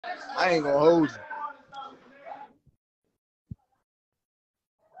I ain't gonna hold you.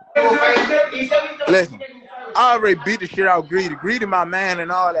 Listen, I already beat the shit out Greedy. Greedy my man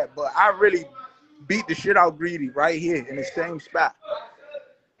and all that, but I really beat the shit out Greedy right here in the same spot.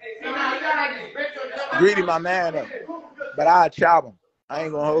 Greedy my man up, but I chop him. I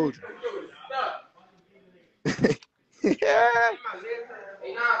ain't gonna hold you.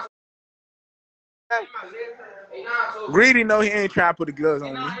 Greedy know he ain't trying to put the gloves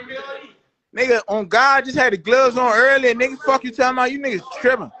on me. Nigga, on God, just had the gloves on earlier. Nigga, fuck you talking about? You niggas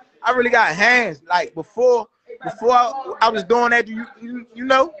tripping. I really got hands. Like, before I was doing that, you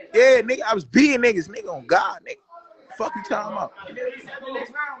know? Yeah, nigga, I was beating niggas. Nigga, on God, nigga. Fuck you talking about?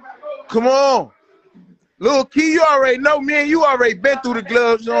 Come on. Lil Key, you already know me and you already been through the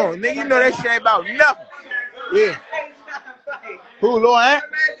gloves on. Nigga, you know that shit ain't about nothing. Yeah. Who, Lil Ant?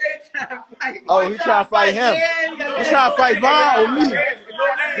 Oh, he trying to fight him. He trying to fight Vaughn or me?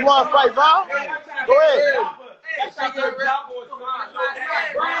 You want to fight Vaughn? Go ahead.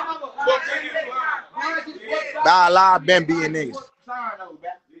 I've been beating niggas.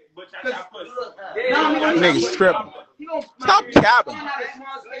 Niggas tripping. Stop capping.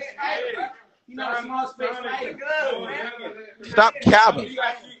 Stop capping.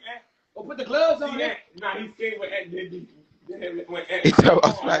 Oh, put the gloves on it. Nah, he scared with that. He told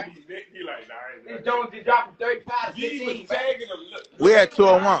us like, he like, nah, Jones just dropped 35, 15. We at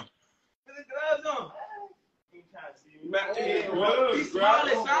 201. Put the gloves on. He's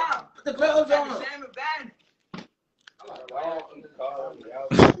Put the gloves on.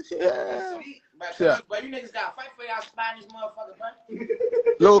 Yeah. But you niggas got to fight for y'all Spanish motherfucker, man.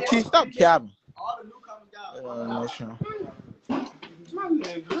 Lil Key, stop capping. All the newcomers got.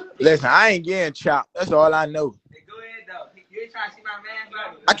 Listen, I ain't getting chopped. That's all I know. Hey, go ahead, though. You ain't trying to see my man, bro?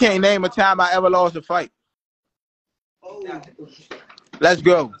 I can't name a time I ever lost a fight. Oh. Let's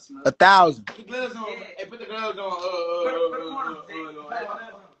go. 1,000. Put the gloves on. Hey, put the gloves on.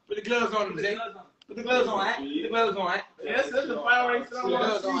 Put the gloves on him, Zay. Put the gloves on, Put the gloves on, Yes, that's the fire race.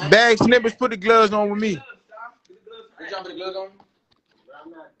 Bag Snippers, put the gloves on with me. You trying to put the gloves on?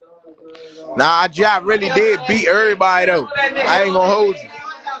 Nah, I really did beat everybody, though. I ain't gonna hold you.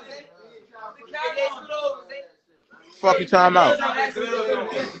 Fuck you talking about? My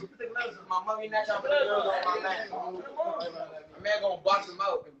mommy not trying to put the gloves on my man. My man gonna box him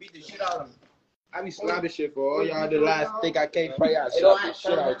out and beat the shit out of him. I be slapping shit for all y'all the last think I can't pray out. Slap the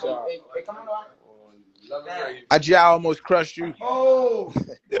shit out y'all. Hey, come on, I just almost crushed you. Oh!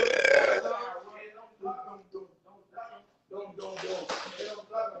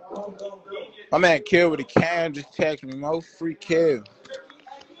 My man Kill with a can just text me, no free kill.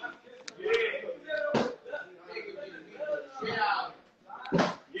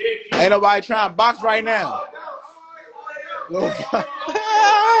 Ain't nobody trying to box right now. You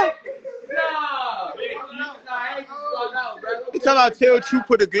talking about tell you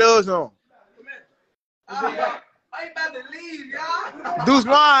put the gloves on. I ain't about to leave, y'all. Deuce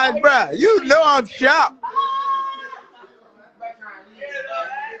Wine, bruh. You know I'm sharp.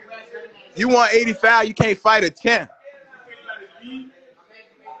 You want 85, you can't fight a 10.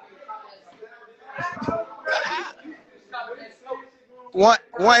 One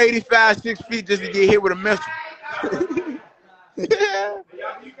 185, 6 feet just to get hit with a missile.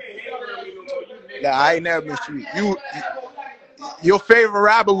 Nah, I ain't never been sweet. Your favorite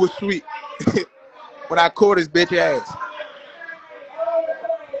rapper was sweet when I caught his bitch ass.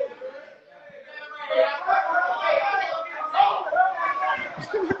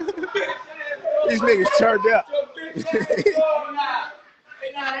 These niggas turned up.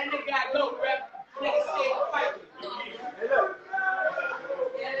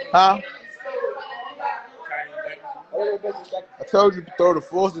 Huh? I told you to throw the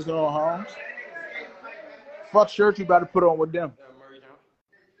forces on, Holmes. Fuck shirt you about to put on with them.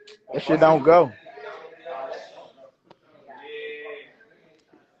 That shit don't go.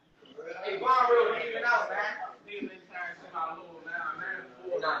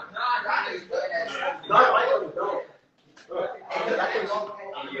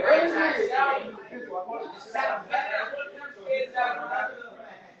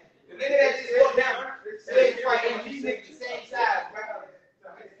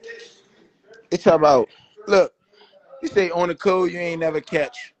 It's about, look, you say on the code you ain't never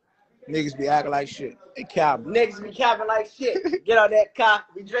catch. Niggas be acting like shit. They cap. Niggas be capping like shit. Get on that car.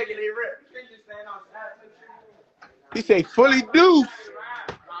 We drinking it rip. He say fully deuce.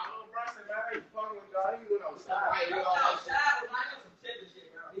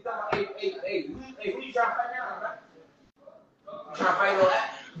 Hey, who you trying to fight now, man? You trying to fight on that?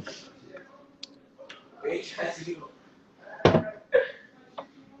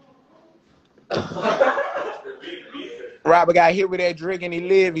 Robert got hit with that drink and he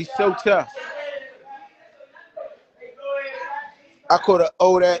lived. He's so tough. I could have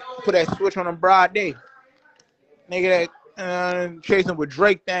put that switch on him broad day. Nigga that chasing with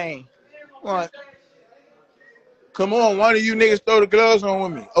Drake thing. What? Come on, one of you niggas throw the gloves on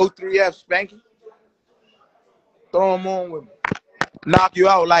with me. 03F Spanky. Throw them on with me. Knock you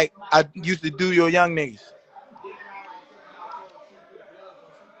out like I used to do your young niggas.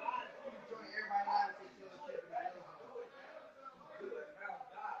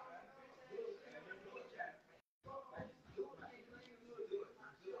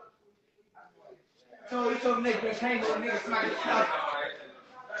 So you told niggas been hanging with niggas smacking stuff.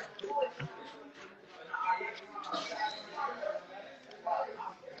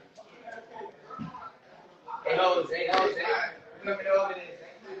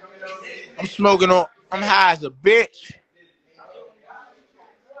 I'm smoking on. I'm high as a bitch.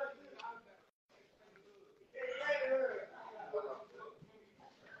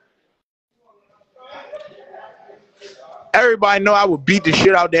 Everybody know I would beat the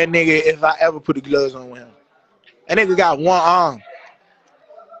shit out that nigga if I ever put the gloves on with him. That nigga got one arm.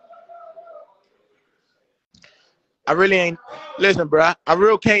 I really ain't. Listen, bruh. I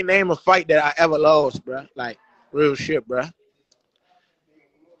real can't name a fight that I ever lost, bruh. Like, real shit, bruh.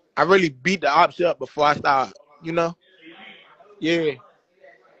 I really beat the opps up before I start, you know? Yeah.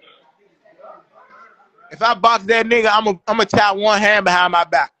 If I box that nigga, I'm gonna tap one hand behind my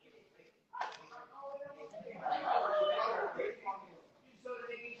back.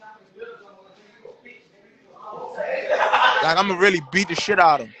 Like, I'm gonna really beat the shit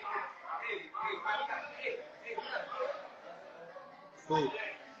out of him.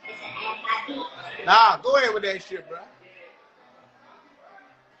 Nah, go ahead with that shit, bro.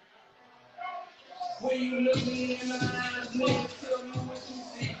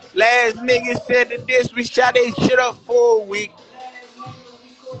 Last nigga said that this, we shot that shit up for a week.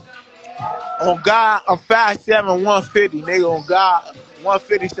 On God, I'm 5'7", 150, nigga. On God,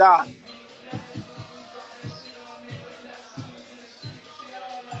 150 shot.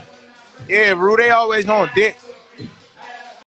 Yeah, bro, they always on dick.